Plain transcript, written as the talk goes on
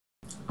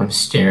I'm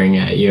staring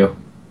at you.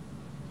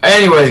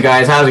 Anyways,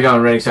 guys, how's it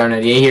going? Ready Star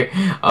 98 here.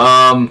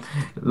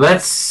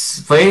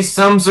 Let's play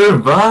some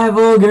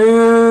survival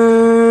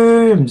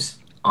games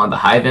on the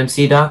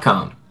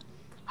HiveMC.com.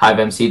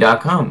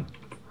 HiveMC.com.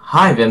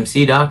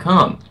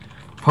 HiveMC.com.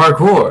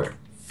 Parkour.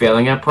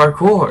 Failing at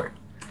parkour.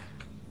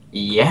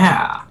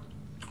 Yeah.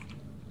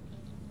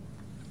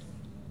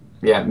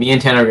 Yeah, me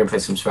and Tanner are gonna play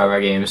some survival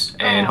games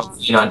and Aw.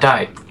 hopefully not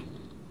die.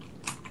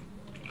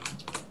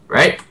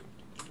 Right?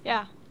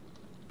 Yeah.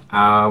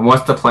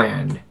 What's the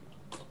plan?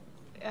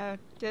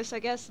 This, I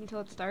guess, until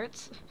it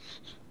starts.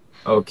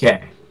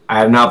 Okay. I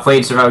have not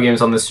played survival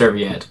games on this server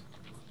yet.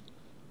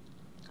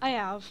 I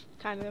have,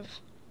 kind of.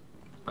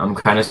 I'm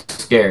kind of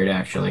scared,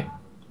 actually.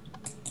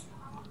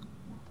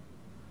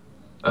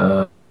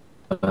 Uh,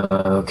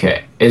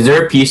 okay. Is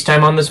there a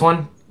peacetime on this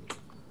one?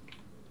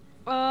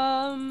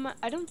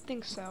 I don't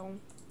think so.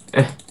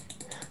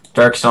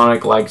 Dark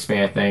Sonic likes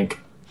me, I think.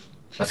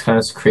 That's kind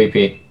of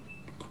creepy.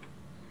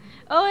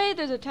 Oh, hey,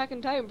 there's a Attack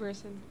on Titan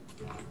person.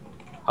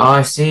 Oh,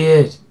 I see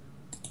it.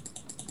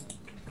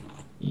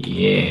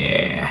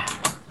 Yeah.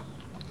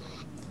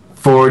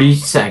 40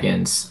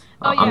 seconds.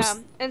 Oh, yeah.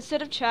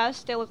 Instead of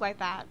chests, they look like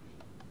that.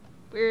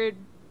 Weird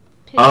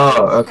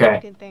Oh, okay.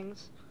 looking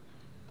things.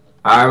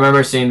 I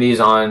remember seeing these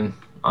on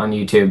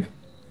YouTube.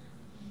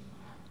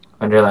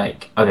 Under,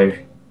 like,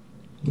 other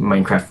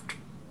Minecraft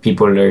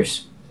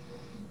peoplers.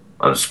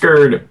 I'm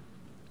scared.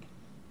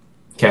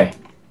 Okay.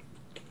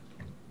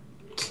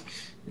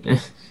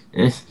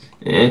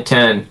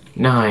 10,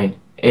 9,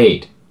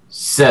 8,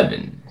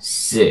 7,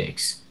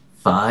 6,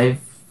 5,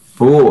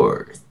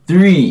 4,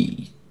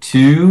 3,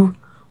 2,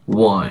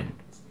 1.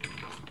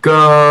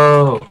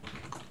 Go!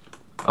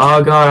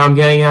 Oh god, I'm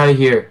getting out of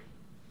here.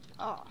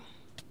 Oh.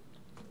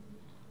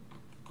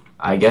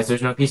 I guess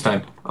there's no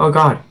peacetime. Oh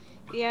god.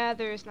 Yeah,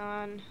 there's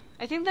none.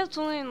 I think that's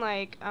only in,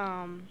 like,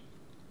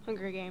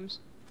 Hunger Games.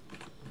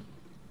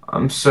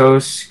 I'm so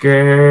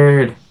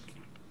scared.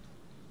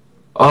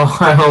 Oh,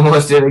 I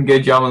almost did a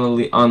good job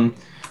on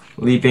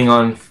leaping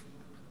on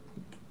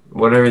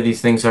whatever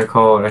these things are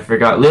called. I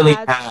forgot. Lily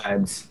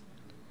pads.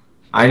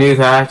 I knew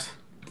that.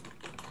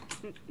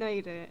 No,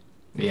 you didn't.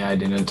 Yeah, I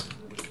didn't.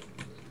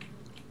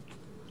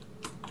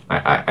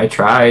 I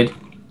tried.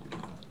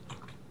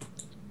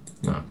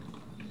 No.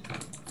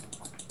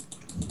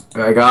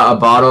 I got a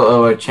bottle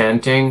of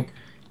enchanting,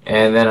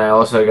 and then I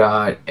also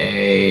got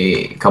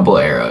a couple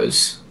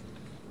arrows.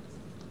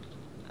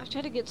 I've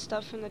tried to get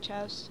stuff from the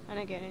chest. I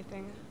didn't get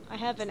anything. I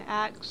have an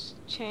axe,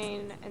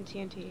 chain, and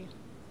TNT.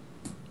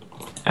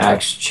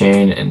 Axe,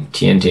 chain, and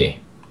TNT.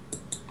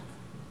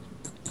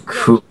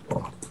 Cool.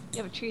 You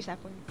have a tree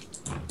sapling.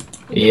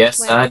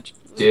 Yes, I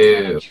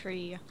do.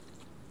 Tree.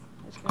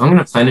 I'm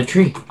gonna plant a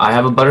tree. I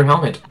have a butter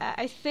helmet.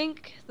 I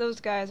think those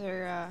guys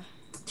are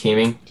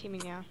Teaming?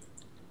 teaming, yeah.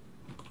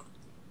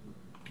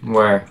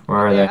 Where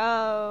are they?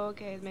 Oh,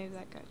 okay. Maybe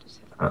that guy just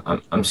hit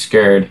them. I'm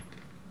scared.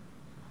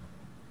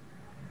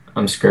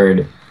 I'm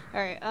scared.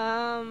 Alright,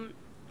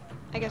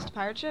 I guess the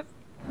pirate ship?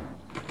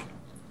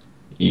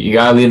 You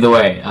gotta lead the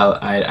way.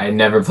 I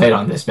never played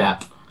on this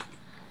map.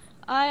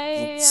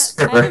 I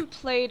haven't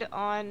played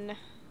on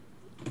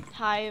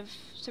Hive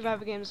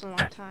survival games in a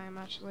long time,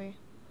 actually.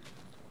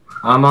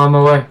 I'm on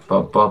my way.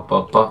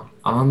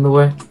 On the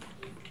way.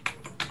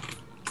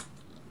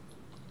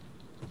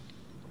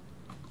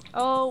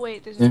 Oh,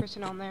 wait, there's a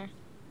person on there.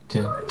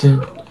 Dun,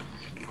 dun,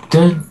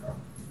 dun,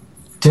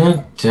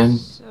 dun, dun,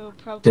 So,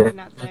 probably dun.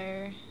 not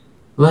there.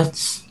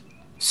 Let's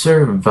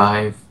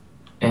survive.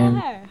 And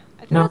Oh,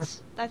 no.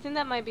 I think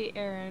that might be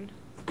Aaron.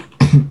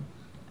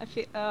 I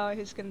feel. Oh,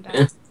 he's gonna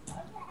die.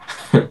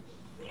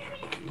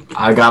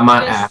 I got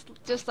my axe.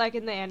 Just like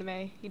in the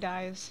anime, he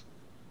dies.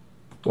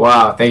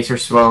 Wow, thanks for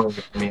spoiling it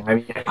for me. I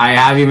mean, I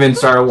haven't even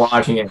started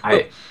watching it.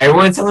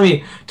 Everyone's telling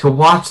me to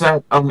watch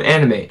that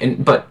anime,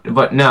 and but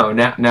no,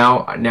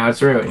 now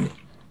it's ruined.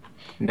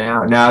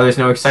 Now there's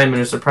no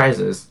excitement or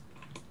surprises.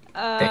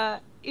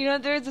 You know,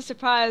 there's a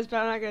surprise, but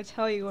I'm not gonna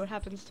tell you what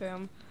happens to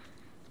him.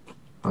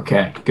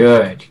 Okay,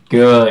 good.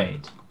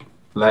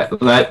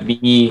 Let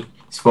me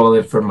spoil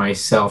it for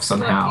myself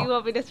somehow. You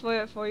want me to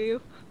spoil it for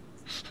you?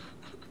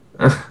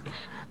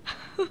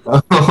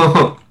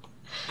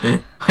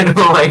 I don't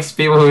like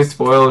people who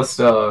spoil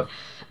stuff.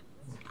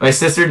 My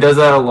sister does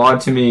that a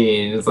lot to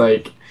me, and it's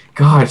like,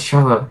 God,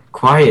 shut up,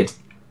 quiet.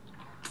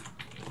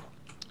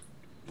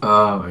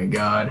 Oh my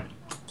God.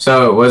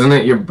 So, wasn't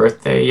it your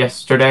birthday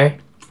yesterday?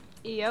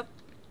 Yep.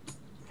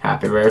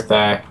 Happy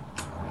birthday.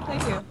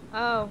 Thank you.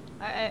 Oh,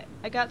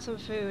 I got some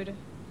food,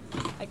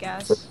 I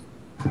guess.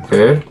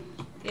 Food?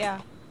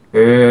 Yeah.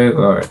 Good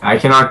Lord. I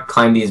cannot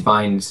climb these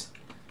vines.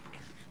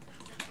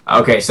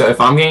 Okay, so if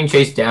I'm getting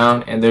chased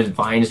down and there's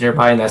vines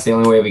nearby and that's the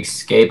only way of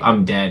escape,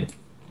 I'm dead.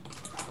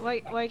 Why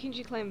can't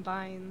you climb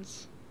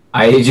vines?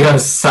 I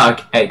just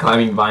suck at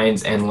climbing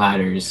vines and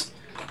ladders.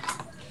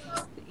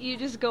 You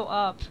just go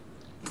up.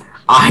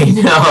 I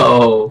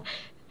know.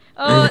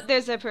 Oh,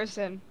 there's a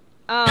person.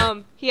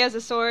 He has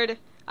a sword.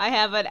 I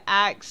have an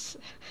axe.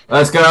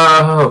 Let's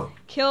go.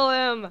 Kill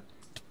him.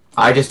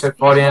 I just took He's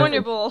 40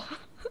 vulnerable.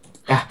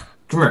 Yeah,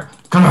 come here.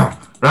 Come here.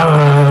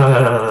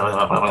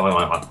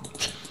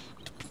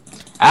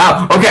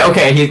 Ow! Okay,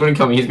 okay, he's gonna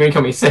kill me. He's gonna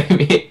kill me. Save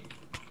me.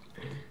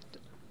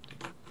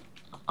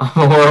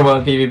 I'm horrible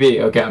at PvP.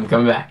 Okay, I'm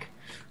coming back.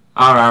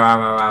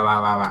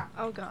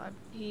 Oh god.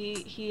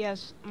 He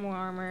has more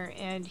armor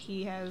and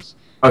he has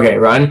Okay,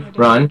 run, more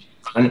run, damage.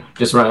 run.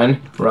 Just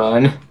run,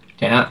 run.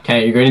 Tanner,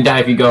 you're gonna die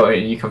if you go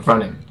and you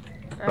confront him.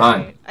 Run.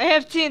 Alright. I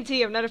have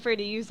TNT, I'm not afraid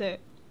to use it.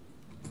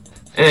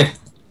 Eh.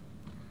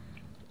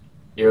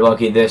 You're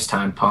lucky this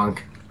time,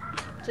 punk.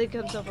 So it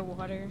comes over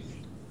water.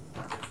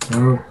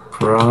 No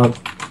prob.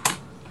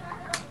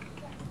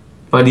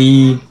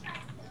 Buddy.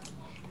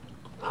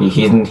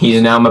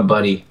 He's now my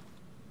buddy.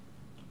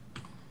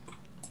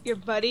 Your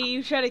buddy,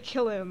 you try to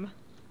kill him.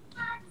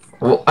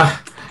 Well,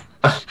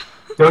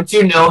 don't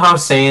you know how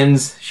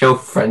Saiyans show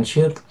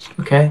friendship?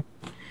 Okay.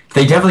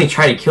 They definitely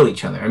try to kill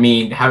each other. I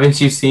mean, haven't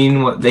you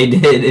seen what they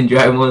did in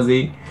Dragon Ball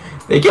Z?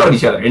 They killed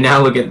each other. And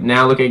now look at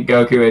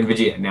Goku and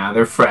Vegeta. Now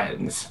they're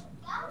friends.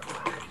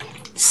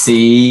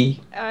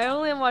 See? I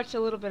only watched a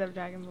little bit of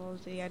Dragon Ball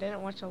Z. I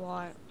didn't watch a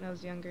lot when I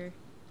was younger.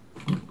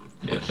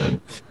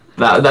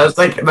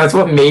 That's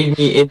what made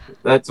me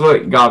that's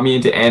what got me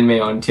into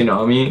anime on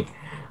Toonami.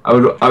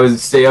 I would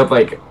stay up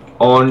like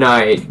all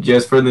night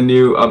just for the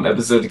new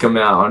episode to come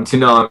out on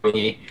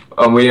Toonami,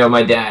 waiting on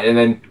my dad, and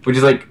then would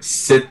just like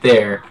sit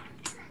there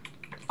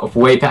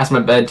way past my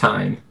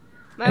bedtime.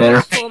 And Mine then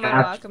was Full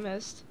Metal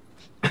Alchemist.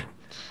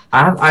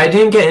 I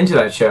didn't get into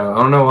that show. I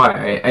don't know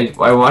why.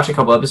 I watched a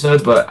couple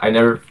episodes, but I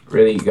never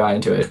really got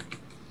into it.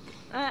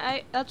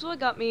 That's what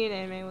got me in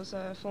anime was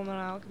Full Metal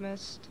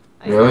Alchemist.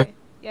 Really?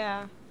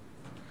 Yeah.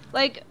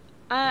 Like,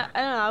 I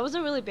don't know, I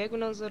wasn't really big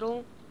when I was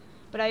little,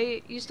 but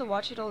I used to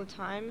watch it all the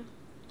time.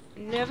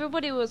 And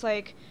everybody was,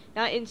 like,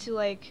 not into,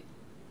 like,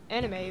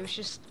 anime. It was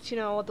just, you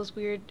know, all those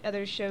weird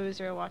other shows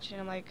they were watching.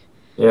 I'm like,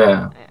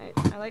 Yeah.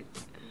 I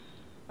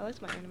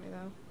liked my anime,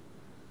 though.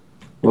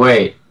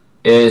 Wait,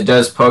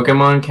 does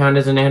Pokemon count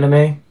as an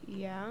anime?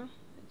 Yeah.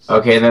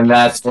 Okay, then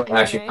that's It's an what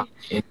actually got anime.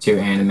 me into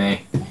anime.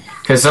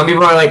 Because some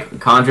people are like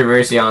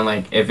controversy on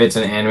like if it's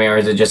an anime or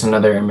is it just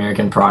another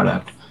American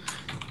product.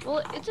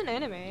 Well, it's an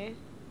anime.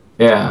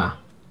 Yeah,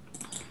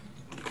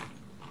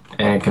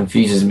 and it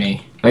confuses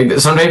me. Like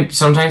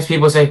sometimes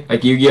people say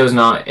like Yu-Gi-Oh's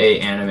not a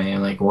anime.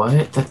 I'm like,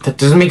 what? That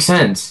doesn't make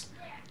sense.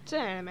 It's an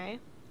anime.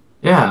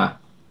 Yeah,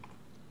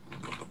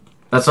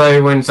 that's why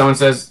when someone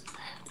says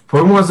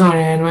Pokemon's not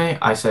an anime,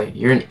 I say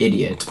you're an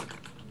idiot.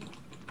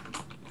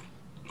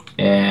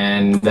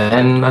 And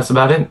then that's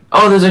about it.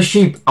 Oh, there's a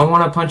sheep. I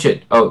want to punch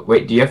it. Oh,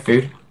 wait, do you have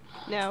food?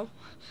 No.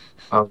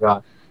 Oh,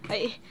 God.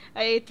 I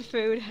ate the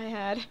food I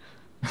had.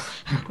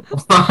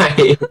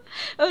 Why?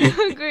 I was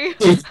hungry.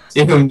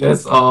 You doomed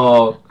us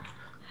all.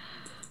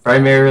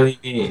 Primarily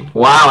me.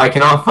 Wow, I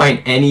cannot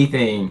find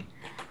anything.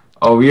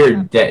 Oh, we are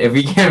dead. If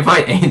we can't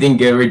find anything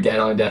good, we're dead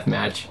on a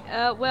deathmatch.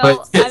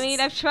 Well, But I mean,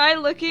 I've tried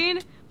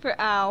looking for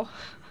ow.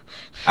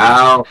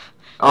 for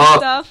Oh,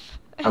 stuff.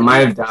 I might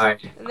have died.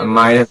 And I there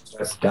might have was,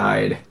 just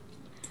died.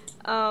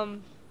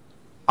 um,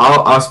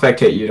 I'll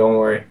spectate you. Don't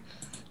worry.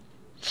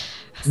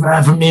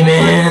 Survive for me, a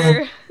man.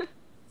 hunger.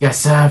 You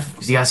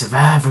gotta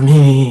survive for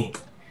me.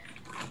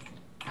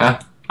 Huh?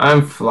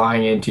 I'm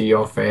flying into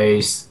your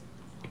face.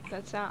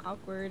 That's not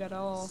awkward at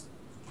all.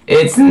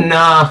 It's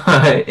not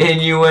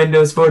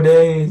innuendos for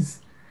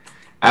days.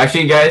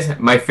 Actually, guys,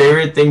 my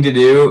favorite thing to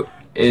do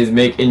is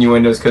make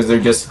innuendos because they're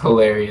just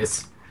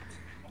hilarious.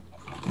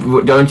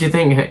 Don't you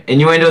think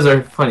innuendos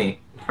are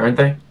funny, aren't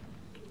they?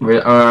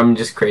 Or I'm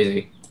just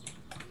crazy.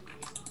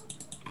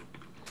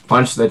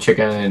 Punch the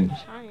chicken.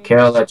 Trying.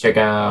 Kill the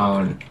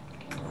chicken.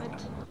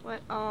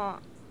 What? Oh,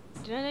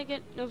 didn't I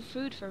get no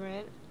food from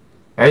it?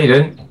 Yeah, you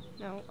didn't?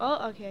 No.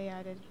 Oh, okay, yeah,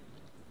 I did.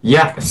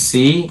 Yeah,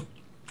 see?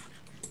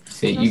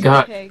 See, There's you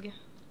also got, a pig.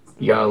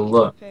 you gotta I'm gonna eat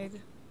look. the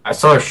pig. I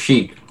saw a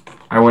sheep.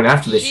 I went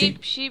after the sheep.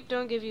 Sheep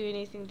don't give you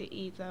anything to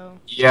eat, though.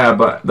 Yeah,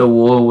 but the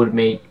wool would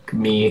make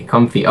me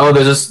comfy. Oh,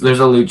 there's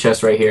a loot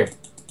chest right here.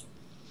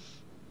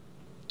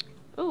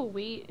 Oh,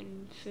 wheat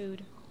and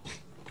food.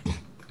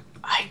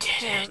 I did it.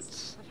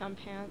 Pants. I found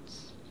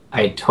pants.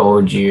 I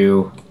told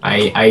you.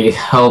 I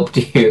helped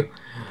you.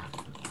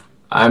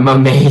 I'm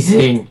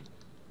amazing.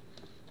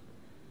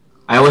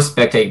 I will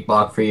spectate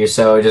block for you,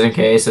 so just in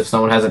case if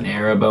someone has an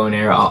arrow, bow and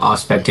arrow, I'll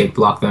spectate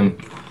block them.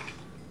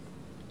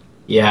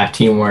 Yeah,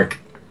 teamwork.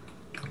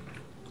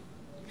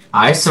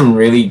 I have some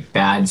really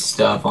bad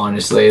stuff,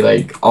 honestly.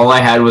 Like, all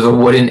I had was a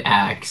wooden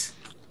axe.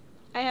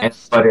 I And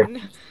have butter.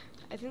 stone.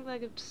 I think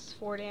like it's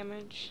 4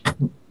 damage.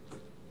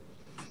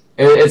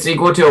 It's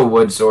equal to a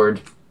wood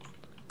sword.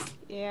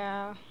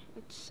 Yeah,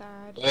 it's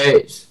sad.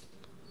 Wait.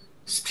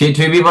 Two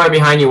people are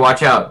behind you,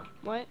 watch out.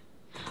 What?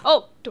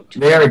 Oh, don't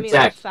you They are follow me,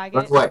 little attacked. Run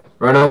faggot. away.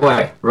 Run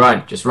away.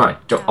 Run. Just run.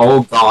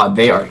 Oh god,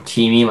 they are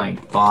teaming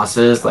like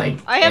bosses. Like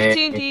I have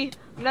TNT.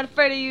 I'm not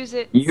afraid to use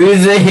it.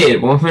 Use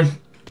it, woman.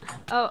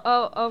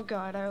 Oh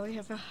god, I only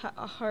have a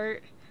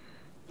heart.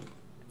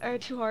 I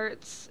have 2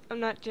 hearts. I'm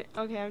not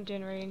okay, I'm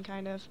generating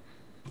kind of.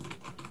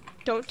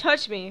 Don't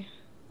touch me.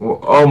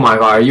 Oh my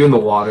god, are you in the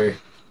water?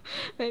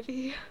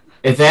 Maybe.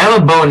 If they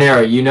have a bow and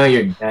arrow, you know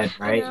you're dead,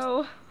 I right?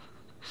 know.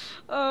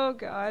 Oh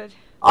God.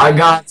 I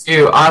got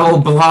you. I will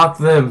block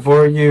them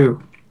for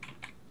you.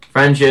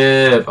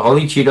 Friendship.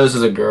 Holy Cheetos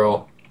is a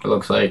girl, it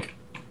looks like.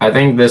 I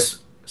think this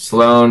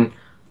Sloan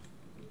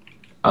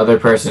other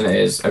person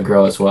is a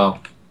girl as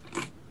well.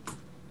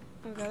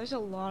 Oh God, there's a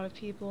lot of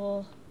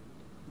people.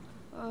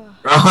 Ugh.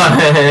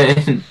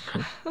 Run!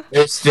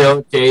 They're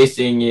still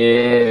chasing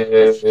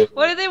It's, you.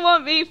 what do they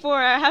want me for?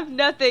 I have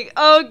nothing.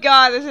 Oh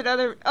God, there's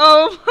another.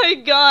 Oh my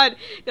God.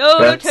 No,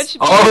 don't That's touch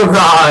me. oh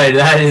god,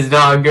 that is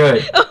not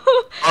good. Oh,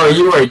 Oh,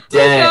 you are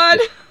oh God. dead.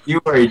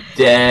 You are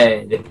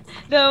dead.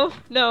 No,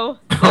 no,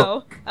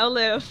 no. I'll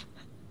live.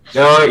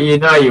 No, you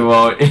know you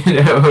won't.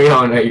 We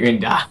all know you're gonna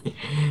die.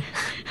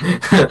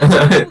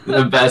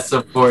 The best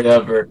support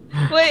ever.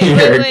 Wait,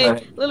 wait, You're wait.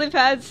 gonna. Lily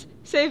pads,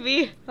 save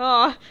me.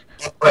 Aw.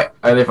 Wait,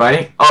 are they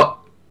fighting? Oh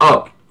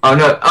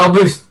no! I'll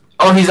boost.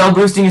 Oh, he's all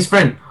boosting his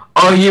friend.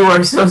 Oh, you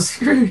are so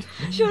screwed.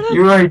 Shut up.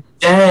 You are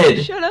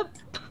dead. Shut up.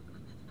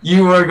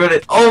 You are gonna.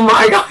 Oh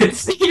my God!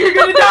 See, you're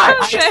gonna die.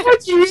 I Okay.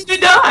 told you to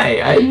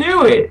die. I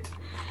knew it.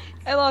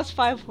 I lost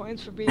 5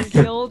 points for being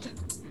killed.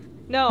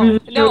 No,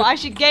 no, I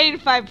should gain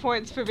 5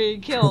 points for being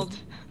killed.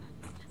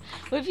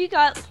 What if you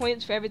got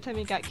points for every time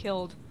you got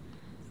killed?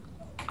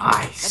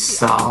 I That'd be saw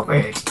awesome.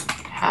 it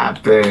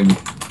happen.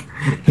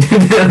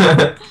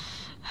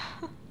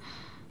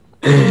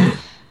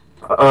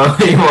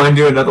 Ugh. You want to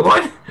do another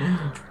one?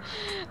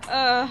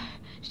 Uh,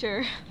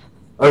 sure.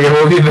 Okay,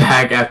 we'll be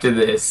back after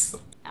this.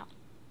 Ow.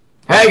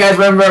 Hey guys,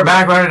 we're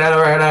back with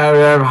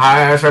another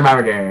High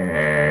Survivor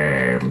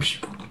Games.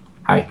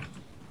 Hi.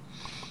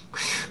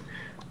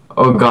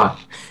 Oh God.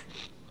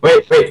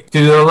 Wait,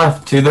 to the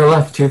left, to the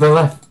left, to the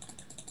left.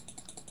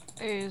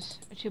 There's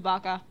a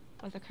Chewbacca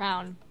with a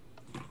crown.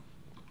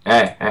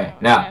 Hey, Oh,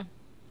 now. okay.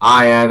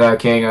 I am the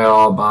king of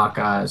all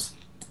Bakas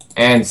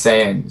and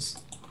Saiyans.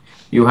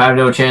 You have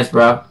no chance,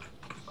 bro.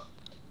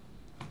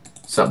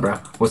 What's up, bro?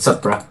 What's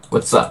up, bro?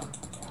 What's up?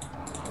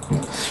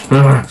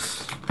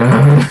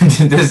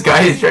 This guy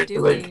What is is he trying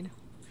to like. doing?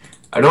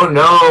 I don't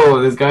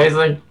know. This guy's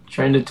like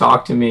trying to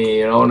talk to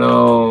me. I don't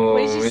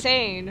What is he know.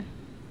 saying?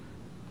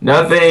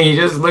 Nothing. He's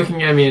just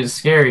looking at me. It's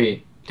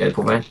scary.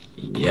 Deadpool man.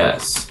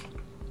 Yes.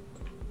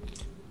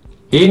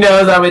 He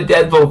knows I'm a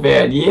Deadpool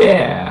fan.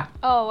 Yeah.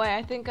 Oh wait,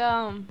 I think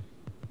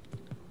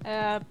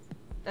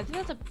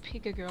that's a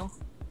Pika girl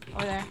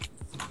over there.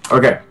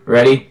 Okay.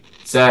 Ready?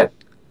 Set.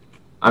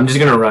 I'm just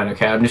gonna run.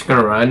 Okay. I'm just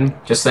gonna run.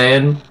 Just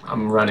saying.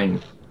 I'm running.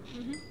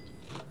 Mhm.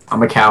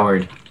 I'm a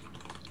coward.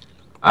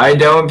 I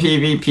don't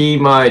PvP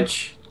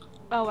much.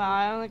 Oh wow,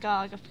 I only got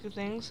like a few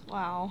things.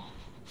 Wow.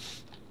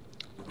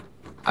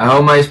 I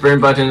hope my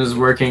sprint button is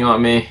working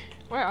on me.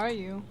 Where are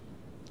you?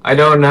 I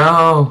don't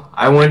know.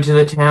 I went to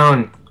the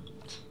town.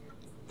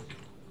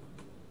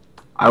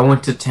 I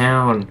went to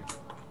town.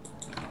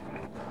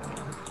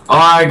 Oh,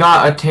 I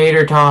got a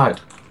tater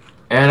tot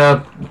and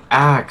a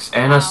axe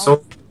and a Wow.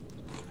 sword.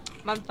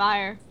 I'm on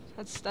fire.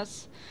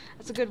 That's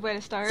a good way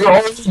to start. You're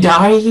already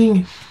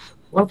dying?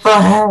 What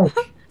the heck?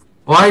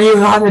 Why you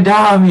gotta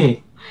die on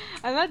me?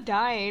 I'm not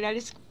dying. I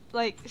just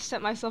like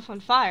set myself on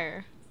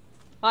fire.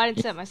 Well, I didn't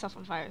set myself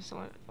on fire.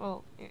 So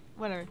well, yeah,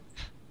 whatever.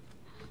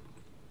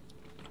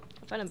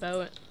 I found a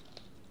boat.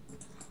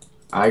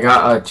 I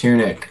got a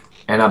tunic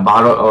and a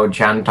bottle of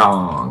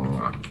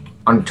chantong.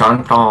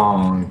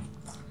 Chantong.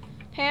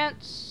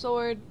 Pants,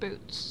 sword,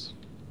 boots.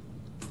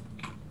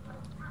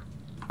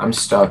 I'm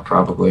stuck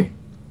probably.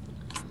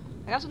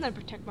 I got something to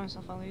protect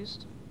myself at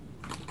least.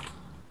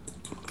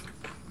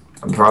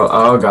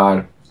 Oh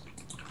God.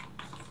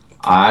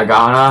 I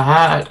got a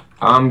hat.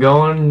 I'm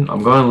going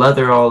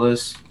leather all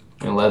this.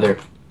 And leather.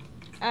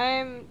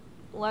 I'm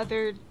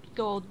leathered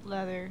gold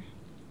leather.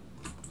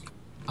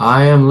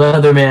 I am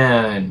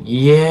Leatherman.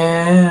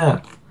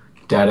 Yeah.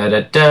 Da da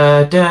da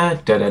da da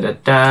da da da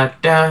da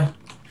da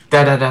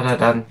da da da da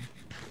da.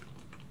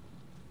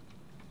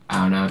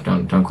 I don't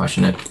know. Don't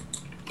question it.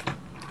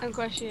 I'm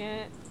questioning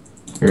it.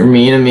 You're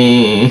mean to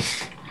me.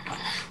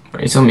 Why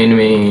are you so mean to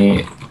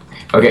me?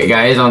 Okay,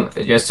 guys.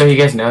 Just so you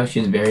guys know,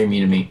 she's very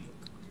mean to me.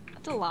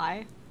 That's a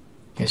lie.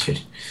 Yes, she.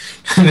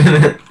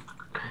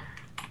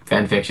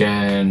 Fan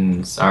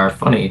fictions are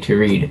funny to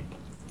read.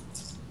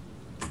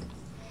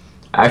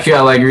 Actually,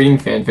 I like reading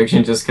fan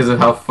fiction just because of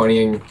how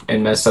funny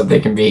and messed up they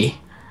can be.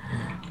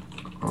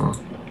 Oh.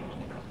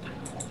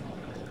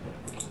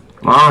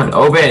 Come on,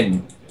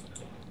 open!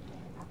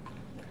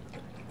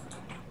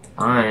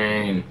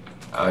 Fine.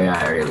 Oh yeah,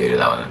 I already looted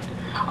that one.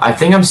 I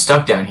think I'm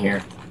stuck down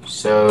here.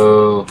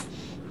 So,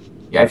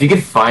 yeah, if you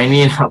could find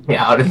me and help me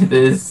out of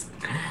this,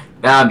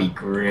 that'd be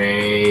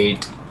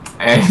great.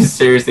 I'm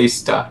seriously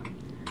stuck.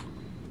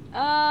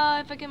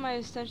 If I get my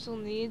essential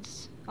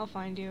needs, I'll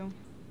find you.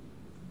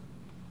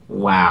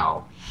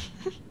 Wow.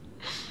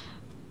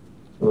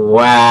 I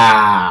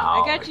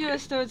Wow. got you a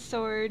stone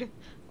sword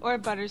or a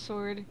butter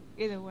sword.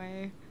 Either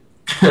way.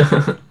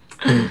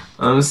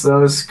 I'm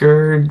so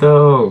scared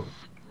though.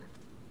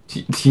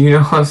 Do you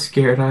know how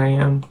scared I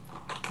am?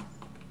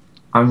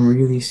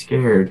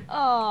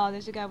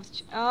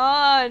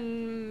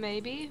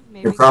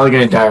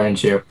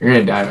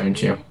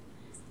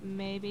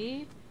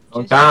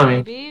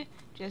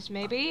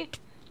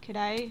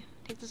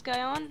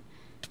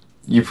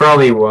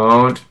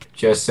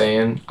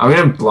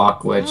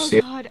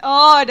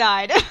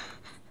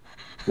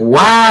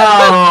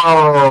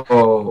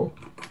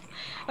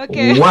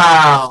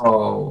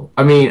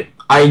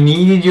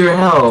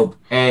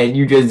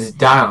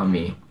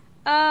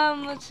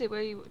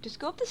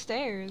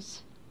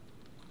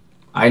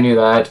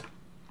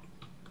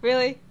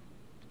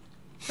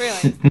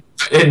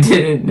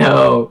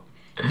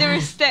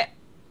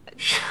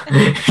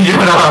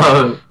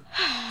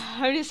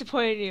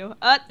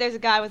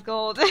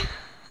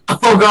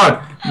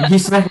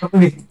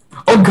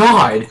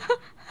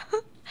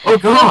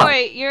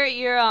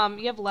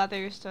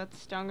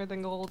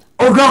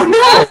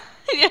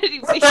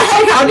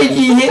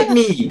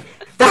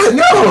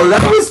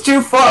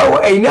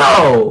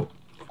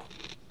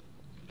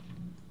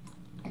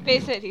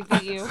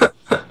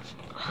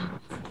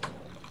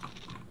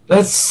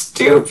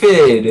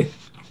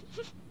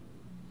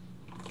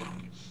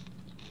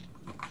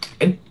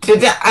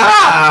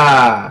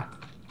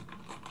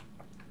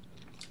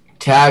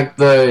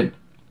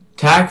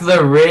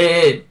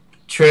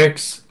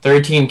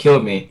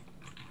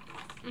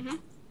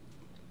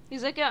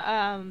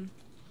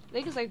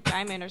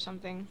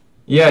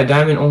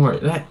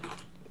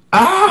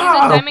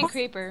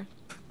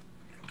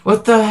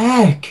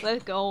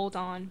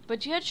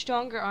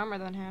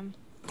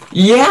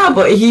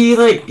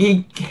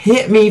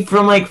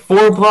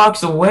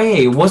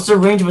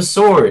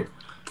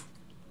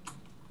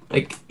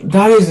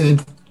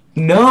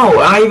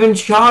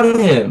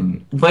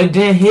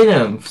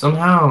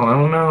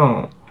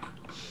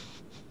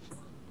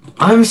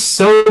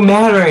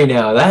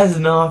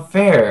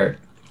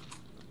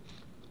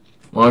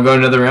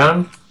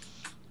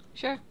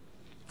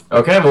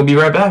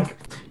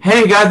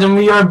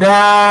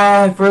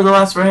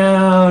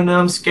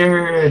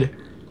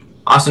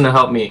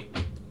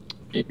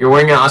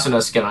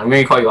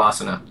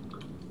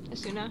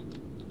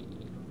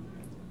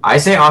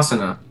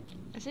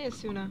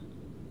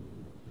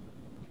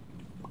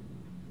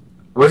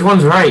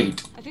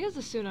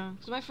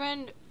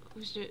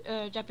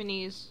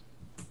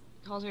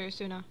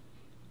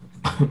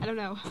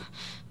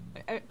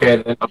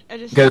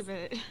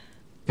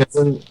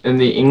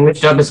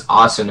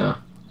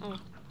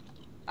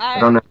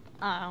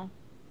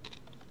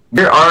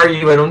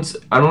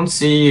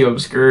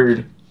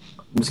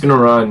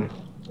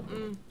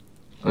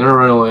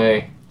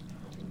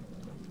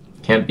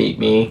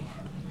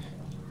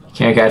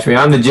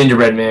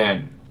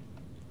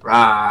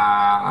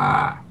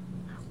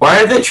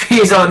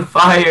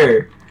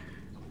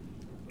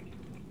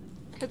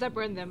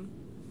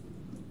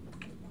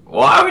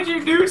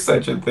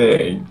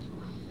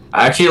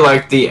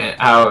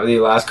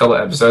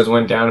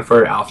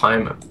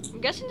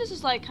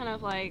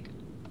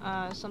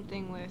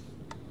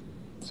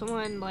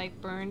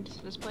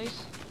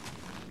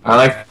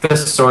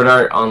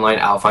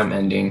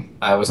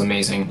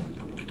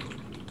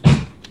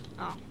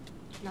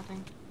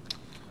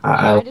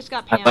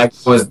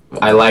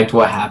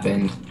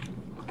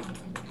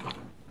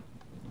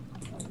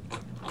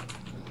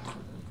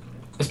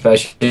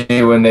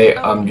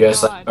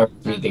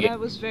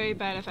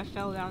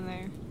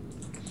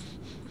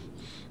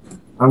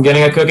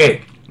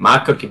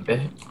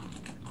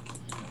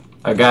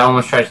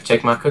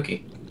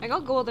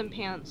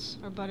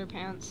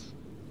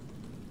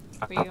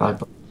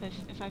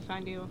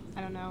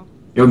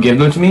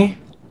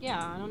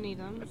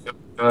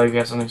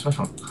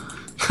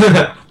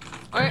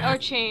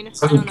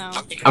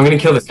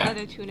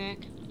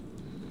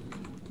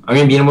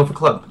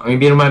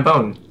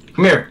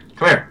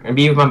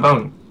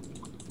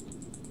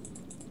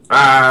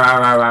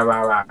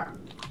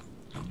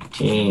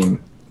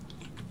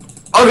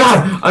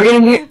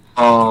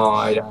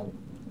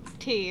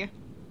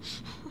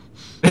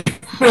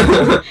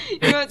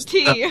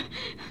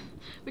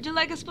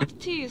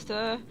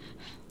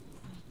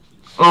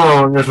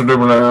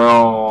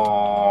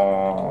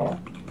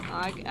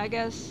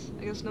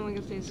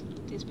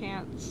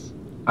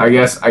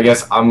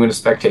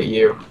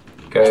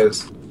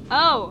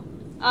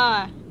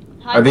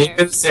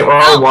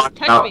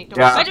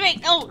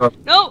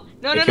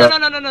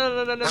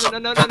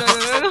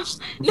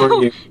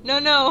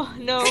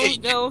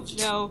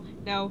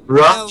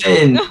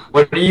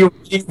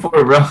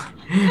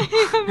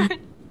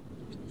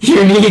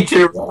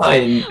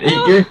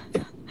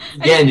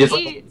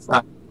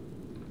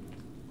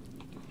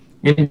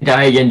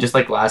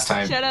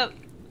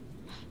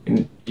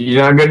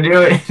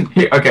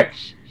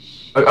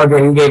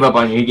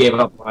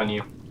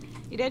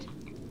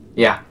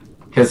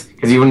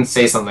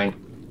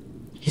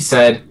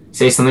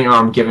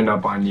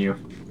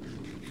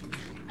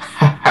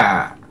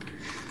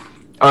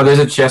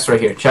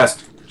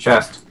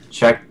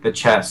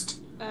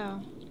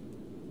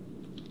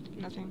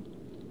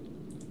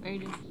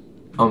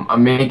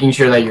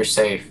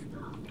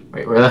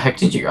 Wait, where the heck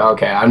did you go?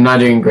 Okay, I'm not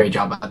doing a great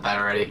job at that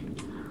already.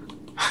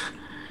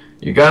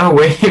 You gotta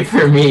wait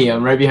for me.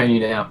 I'm right behind you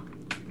now.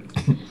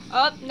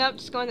 Oh, nope,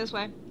 just going this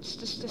way.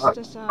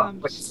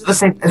 Wait, it's the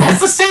same. That's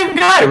the same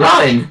guy.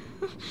 Run.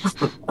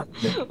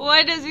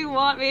 Why does he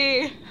want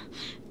me?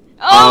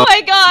 Oh Uh,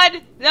 my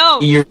god!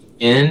 No! your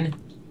skin.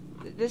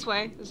 This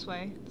way, this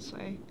way, this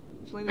way.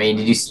 Definitely I this mean,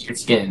 did you way. see your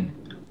skin?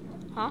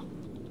 Huh?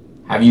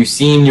 Have you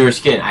seen your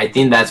skin? I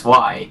think that's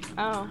why.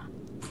 Oh.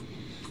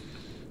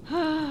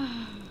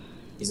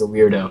 He's a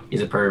weirdo.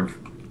 He's a perv.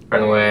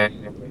 Run Where? away.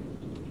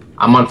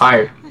 I'm on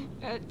fire.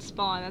 At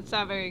spawn, that's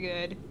not very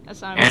good.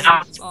 That's not a And very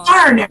good I'm spawn.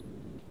 fire now.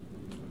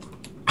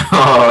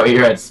 Oh,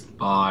 you're at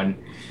spawn.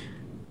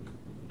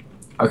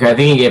 Okay, I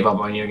think he gave up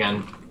on you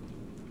again.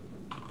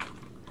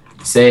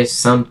 Say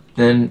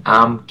something,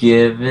 I'm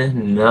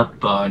giving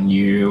up on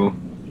you.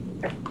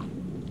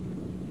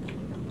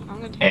 I'm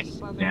gonna take Hey,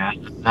 this leather.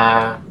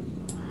 yeah.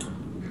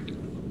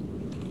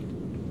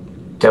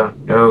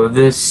 Don't know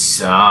this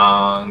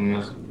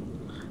song.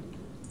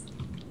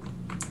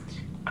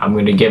 I'm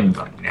gonna give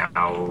up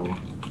now.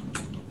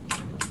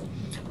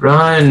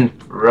 Run!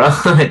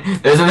 Run!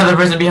 There's another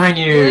person behind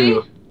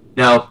you! Really?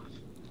 No.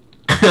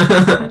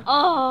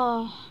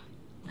 Oh,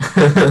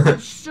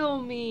 that's so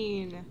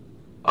mean.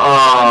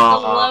 That was the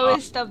Oh.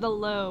 lowest of the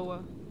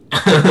low.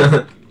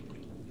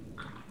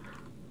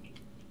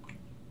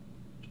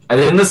 I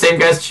think the same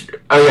guy's.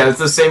 Oh yeah, it's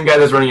the same guy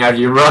that's running after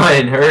you.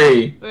 Run!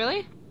 Hurry!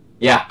 Really?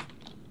 Yeah.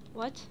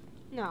 What?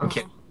 No.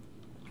 Okay.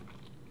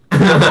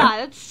 Ah,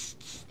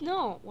 that's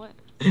no. What?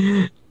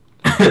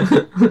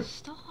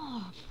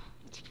 Stop.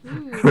 It's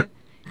rude.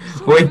 It's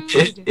so Wait,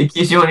 rude. it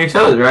keeps you on your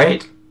toes,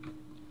 right?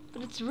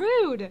 But it's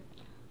rude.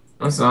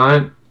 No, it's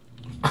not.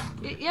 Yeah,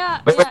 Wait,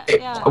 yeah, wait,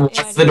 yeah, watch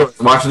yeah. It the door. is.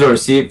 Watch the door.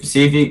 See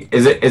if you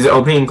is it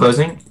opening and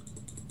closing?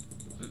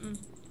 Mm-mm.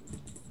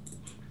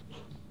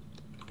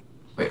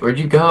 Wait, where'd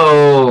you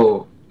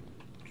go?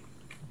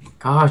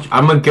 Gosh,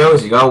 I'm a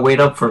ghost. You gotta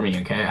wait up for me,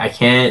 okay? I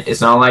can't.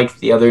 It's not like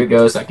the other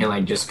ghosts. I can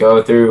like just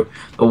go through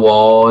the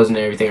walls and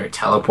everything or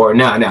teleport.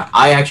 No, no.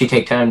 I actually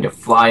take time to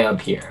fly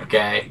up here,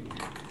 okay?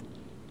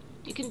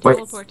 You can Wait,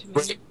 teleport to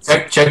me.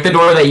 check the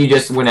door that you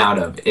just went out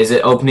of. Is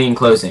it opening and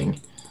closing?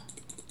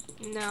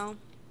 No.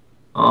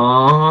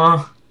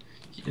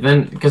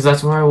 Then because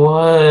that's where I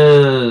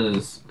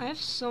was. I have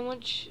so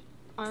much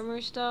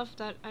armor stuff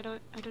that I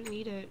don't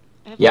need it.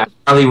 I have Yeah, I like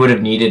probably would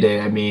have needed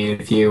it. I mean,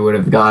 if you would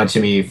have gone to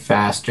me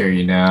faster,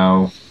 you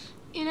know.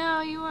 you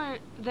know, you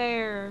weren't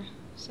there,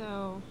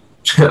 so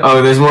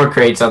Oh, there's more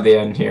crates at the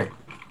end here.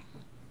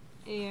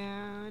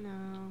 yeah, I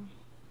know.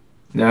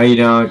 No, you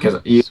don't,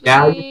 because you.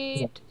 Yeah,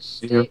 Sweet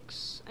you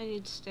sticks. I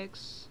need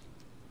sticks.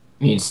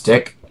 need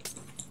stick.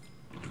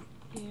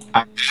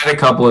 I Yeah. had a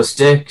couple of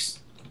sticks.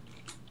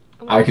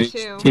 I I have could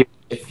two.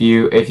 if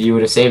you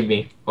would have saved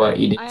me, but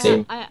you didn't save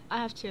me. I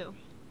have two.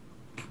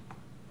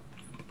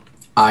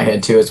 I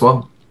had two as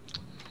well.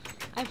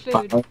 I have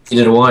But food. I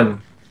needed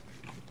one.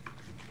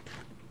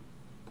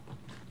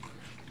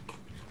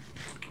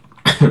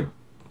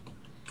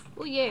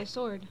 Oh yeah,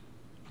 sword.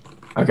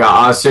 Okay,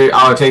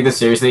 I'll take this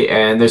seriously.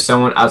 And there's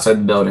someone outside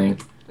the building.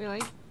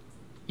 Really?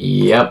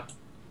 Yep.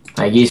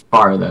 Like he's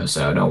far though,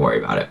 so don't worry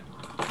about it.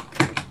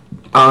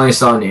 I only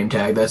saw a name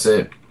tag. That's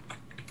it.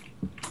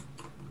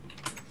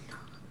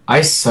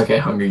 I suck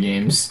at Hunger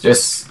Games.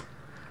 Just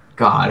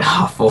god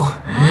awful.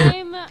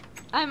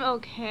 I'm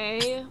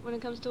okay when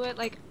it comes to it.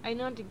 Like I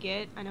know what to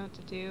get, I know what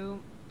to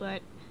do,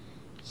 but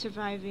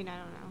surviving, I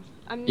don't know.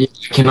 You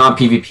cannot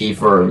PvP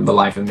for the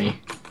life of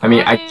me. I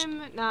mean,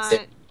 I'm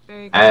not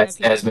very good at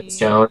as been PvP.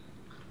 shown.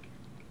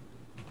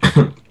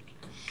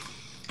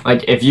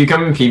 Like, if you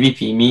come and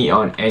PvP me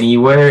on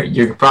anywhere,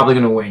 you're probably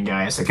gonna win,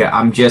 guys. Okay,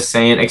 I'm just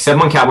saying.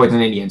 Except on Cowboys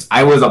and Indians.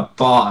 I was a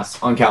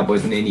boss on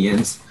Cowboys and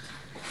Indians.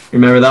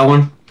 Remember that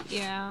one?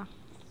 Yeah.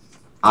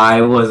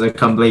 I was a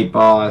complete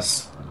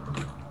boss.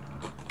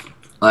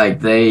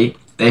 Like, they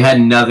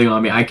had nothing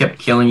on me. I kept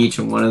killing each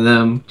one of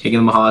them, taking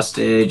them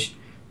hostage.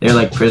 They're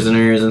like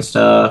prisoners and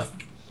stuff.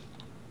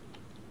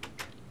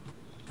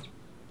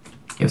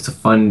 It was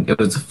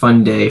a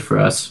fun day for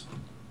us.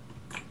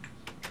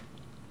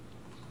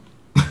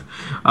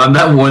 I'm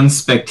that one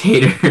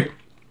spectator.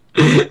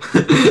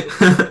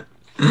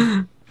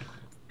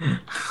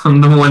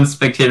 I'm the one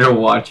spectator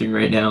watching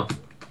right now.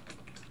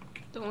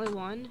 The only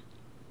one?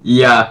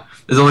 Yeah,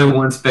 there's only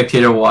one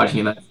spectator watching,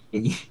 and that's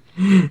me.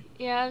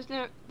 Yeah,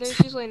 there's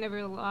usually never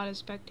a lot of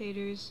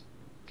spectators.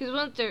 Cause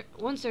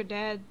once they're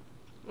dead,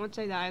 once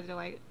they die, they're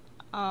like,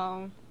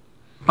 oh,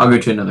 I'll go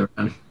to another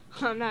one.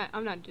 I'm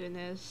not doing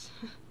this.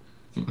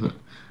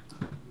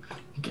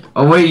 Okay.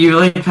 Oh wait, you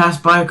like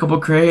passed by a couple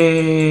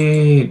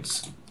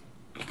crates.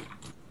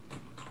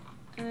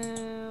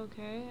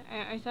 Okay.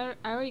 I thought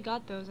I already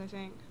got those, I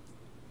think.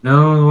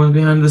 No, the one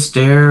behind the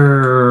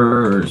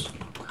stairs.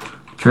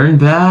 Turn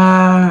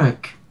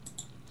back.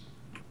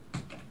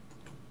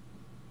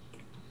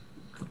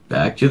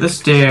 Back to the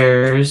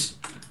stairs.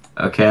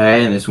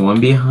 Okay, and there's one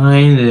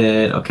behind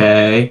it.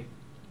 Okay.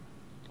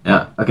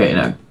 Yeah. Okay.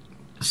 Now,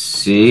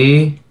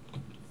 see.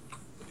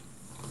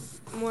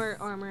 More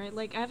armor.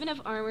 Like, I have enough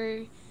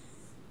armor.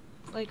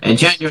 Like,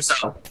 Enchant almost.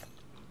 yourself.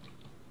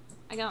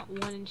 I got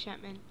 1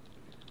 enchantment.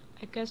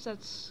 I guess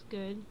that's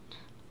good.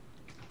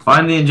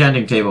 Find the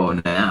enchanting table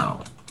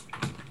now.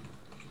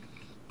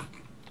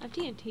 I have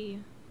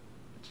TNT.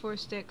 4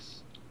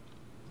 sticks.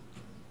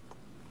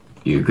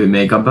 You could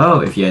make a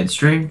bow if you had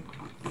string.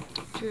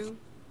 True.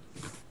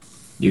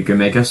 You can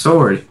make a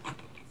sword.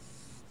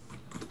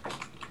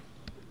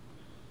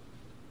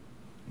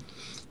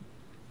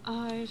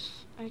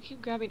 I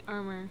keep grabbing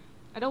armor.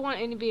 I don't want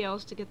anybody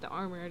else to get the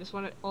armor. I just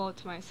want it all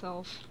to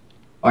myself.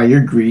 Oh, you're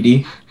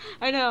greedy.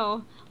 I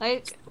know.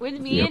 Like,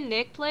 when me Yep. and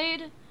Nick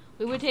played,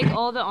 we would take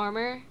all the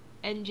armor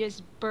and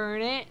just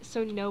burn it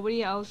so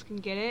nobody else can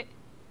get it.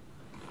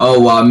 Oh,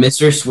 wow,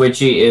 Mr.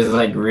 Switchy is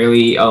like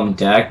really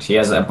decked. He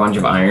has a bunch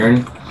of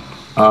iron.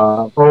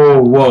 Oh,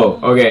 whoa.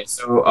 Okay,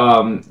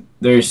 so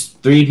there's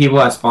 3 people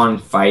that spawn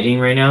fighting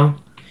right now.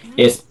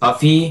 It's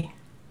Puffy,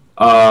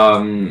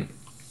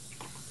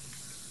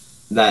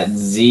 that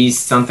Z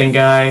something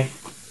guy,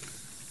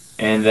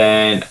 and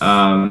then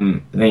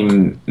I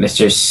think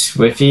Mr.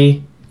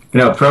 Swifty.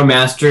 No, Pro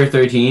Master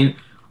 13.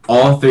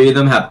 All 3 of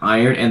them have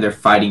iron and they're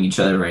fighting each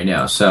other right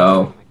now. Oh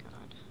So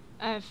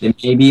my god. they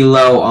may be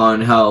low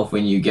on health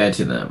when you get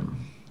to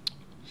them.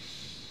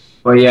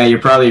 But yeah,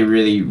 you're probably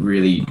really,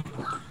 really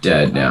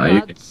dead now. Oh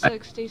You're god,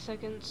 60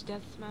 seconds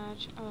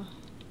deathmatch. Oh.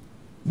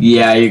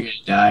 Yeah, you're gonna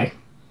die.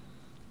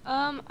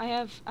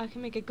 I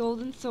can make a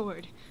golden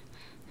sword.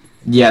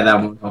 Yeah, that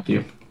won't help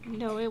you.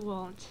 No, it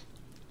won't.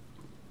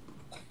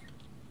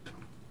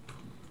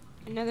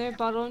 Another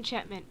bottle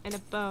enchantment and a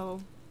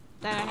bow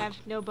that I have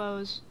no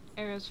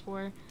arrows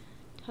for.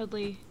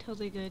 Totally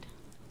good.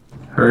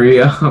 Hurry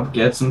up,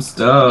 get some Yes,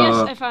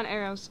 stuff. I found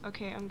arrows.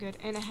 Okay, I'm good.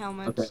 And a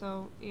helmet, Okay.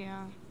 so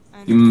yeah.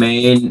 You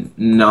may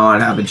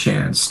not have a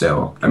chance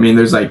still. I mean,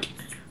 there's like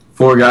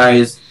 4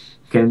 guys.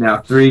 Okay,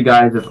 now 3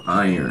 guys of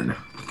iron.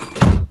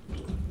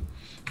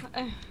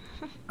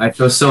 I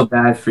feel so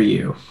bad for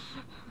you.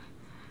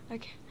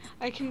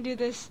 I can do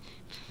this.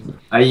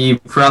 You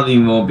probably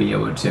won't be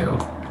able to.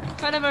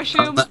 Find a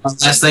mushroom.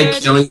 Unless they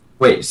Good. kill you.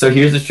 Wait, so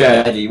here's the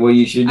strategy. What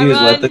you should do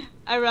is let the...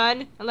 I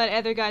run, and let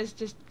other guys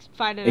just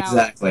find it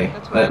Exactly. out.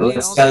 That's what I do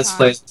Let's all try the this time.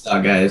 place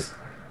out, guys.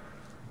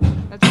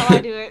 That's how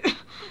I do it.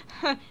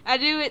 I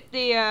do it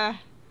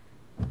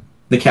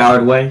The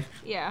coward way?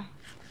 yeah.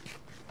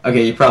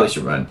 Okay, you probably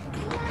should run.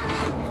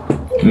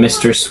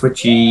 Mr.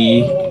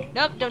 Switchy.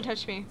 Nope, don't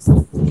touch me.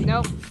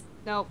 Nope.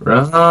 Nope.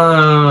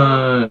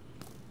 Run.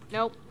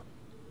 Nope.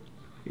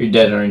 You're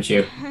dead, aren't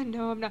you?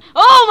 No, I'm not.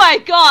 Oh my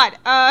god!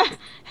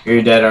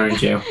 You're dead,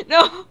 aren't you?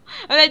 No,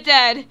 I'm not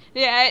dead.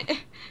 Yeah,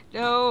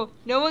 no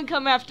one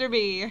come after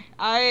me.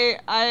 I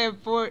am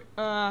for,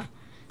 I'm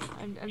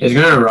He's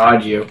gonna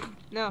rod you.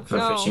 No, For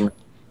fishing.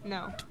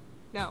 no.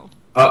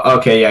 Oh,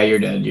 okay, yeah, you're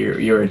dead.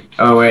 You're.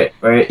 Oh wait,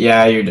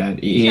 yeah, you're dead.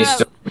 He's Shut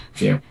still up.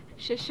 with you.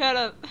 Shut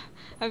up.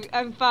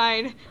 I'm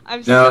fine. I'm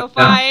No, so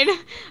fine.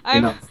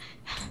 no.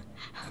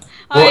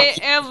 I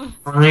am.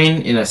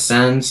 Fine in a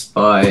sense,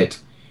 but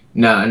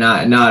no,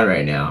 not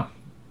right now.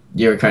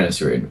 You're kind of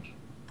screwed.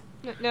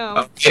 No.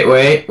 Okay,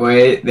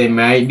 wait. They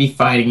might be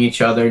fighting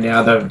each other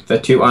now. The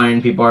 2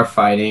 iron people are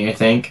fighting, I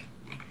think.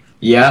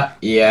 Yeah.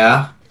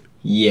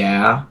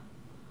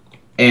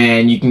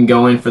 And you can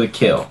go in for the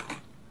kill.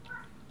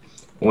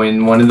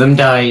 When one of them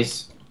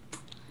dies,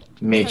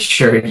 make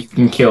sure you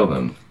can kill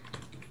them.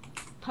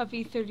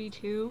 Puppy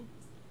 32.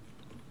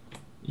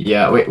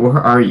 Yeah, wait, where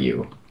are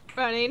you?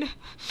 Running.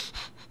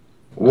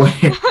 Where?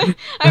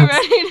 I'm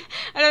running.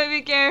 I don't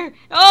even care.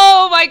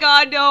 Oh my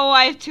god, no,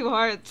 I have 2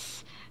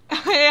 hearts. I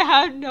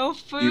have no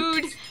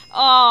food. Aww.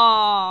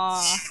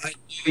 I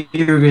knew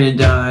you were gonna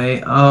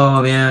die.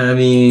 Oh man, I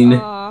mean,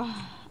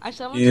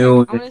 Actually,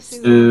 you I wanna see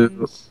the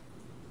ones.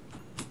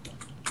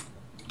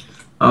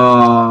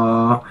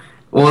 Oh,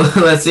 well,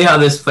 let's see how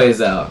this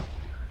plays out.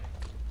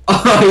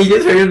 Oh, he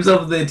just hurt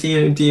himself with the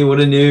TNT. What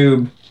a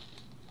noob.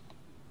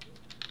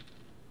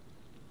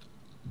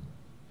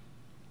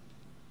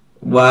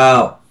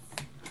 Wow.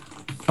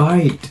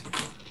 Fight.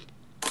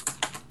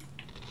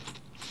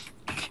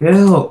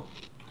 Kill.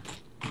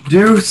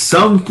 Do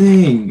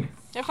something.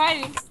 They're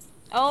fighting.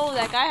 Oh,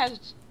 that guy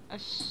has a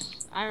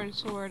iron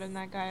sword, and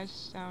that guy is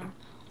stone.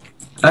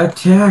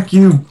 Attack,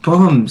 you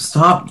bum.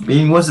 Stop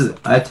being wusses.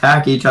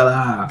 Attack each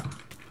other.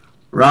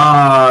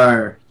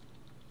 Rawr.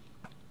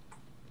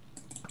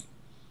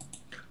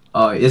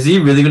 Oh, is he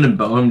really gonna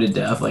bow him to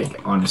death? Like,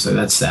 honestly,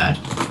 that's sad.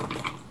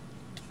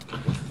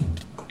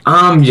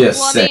 I'm just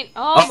Well, I saying. mean,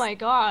 oh my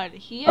god,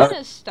 he had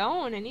a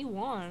stone and he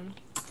won.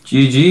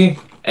 GG.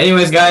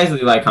 Anyways, guys,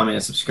 leave a like, comment,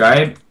 and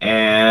subscribe.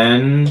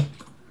 And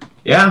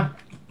yeah,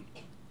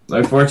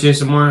 look forward to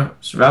some more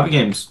survival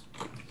games.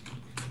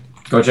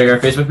 Go check our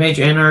Facebook page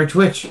and our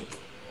Twitch.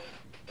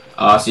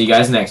 I'll see you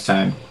guys next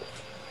time.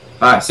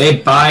 Bye. Say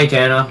bye,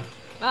 Tana.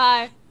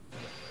 Bye.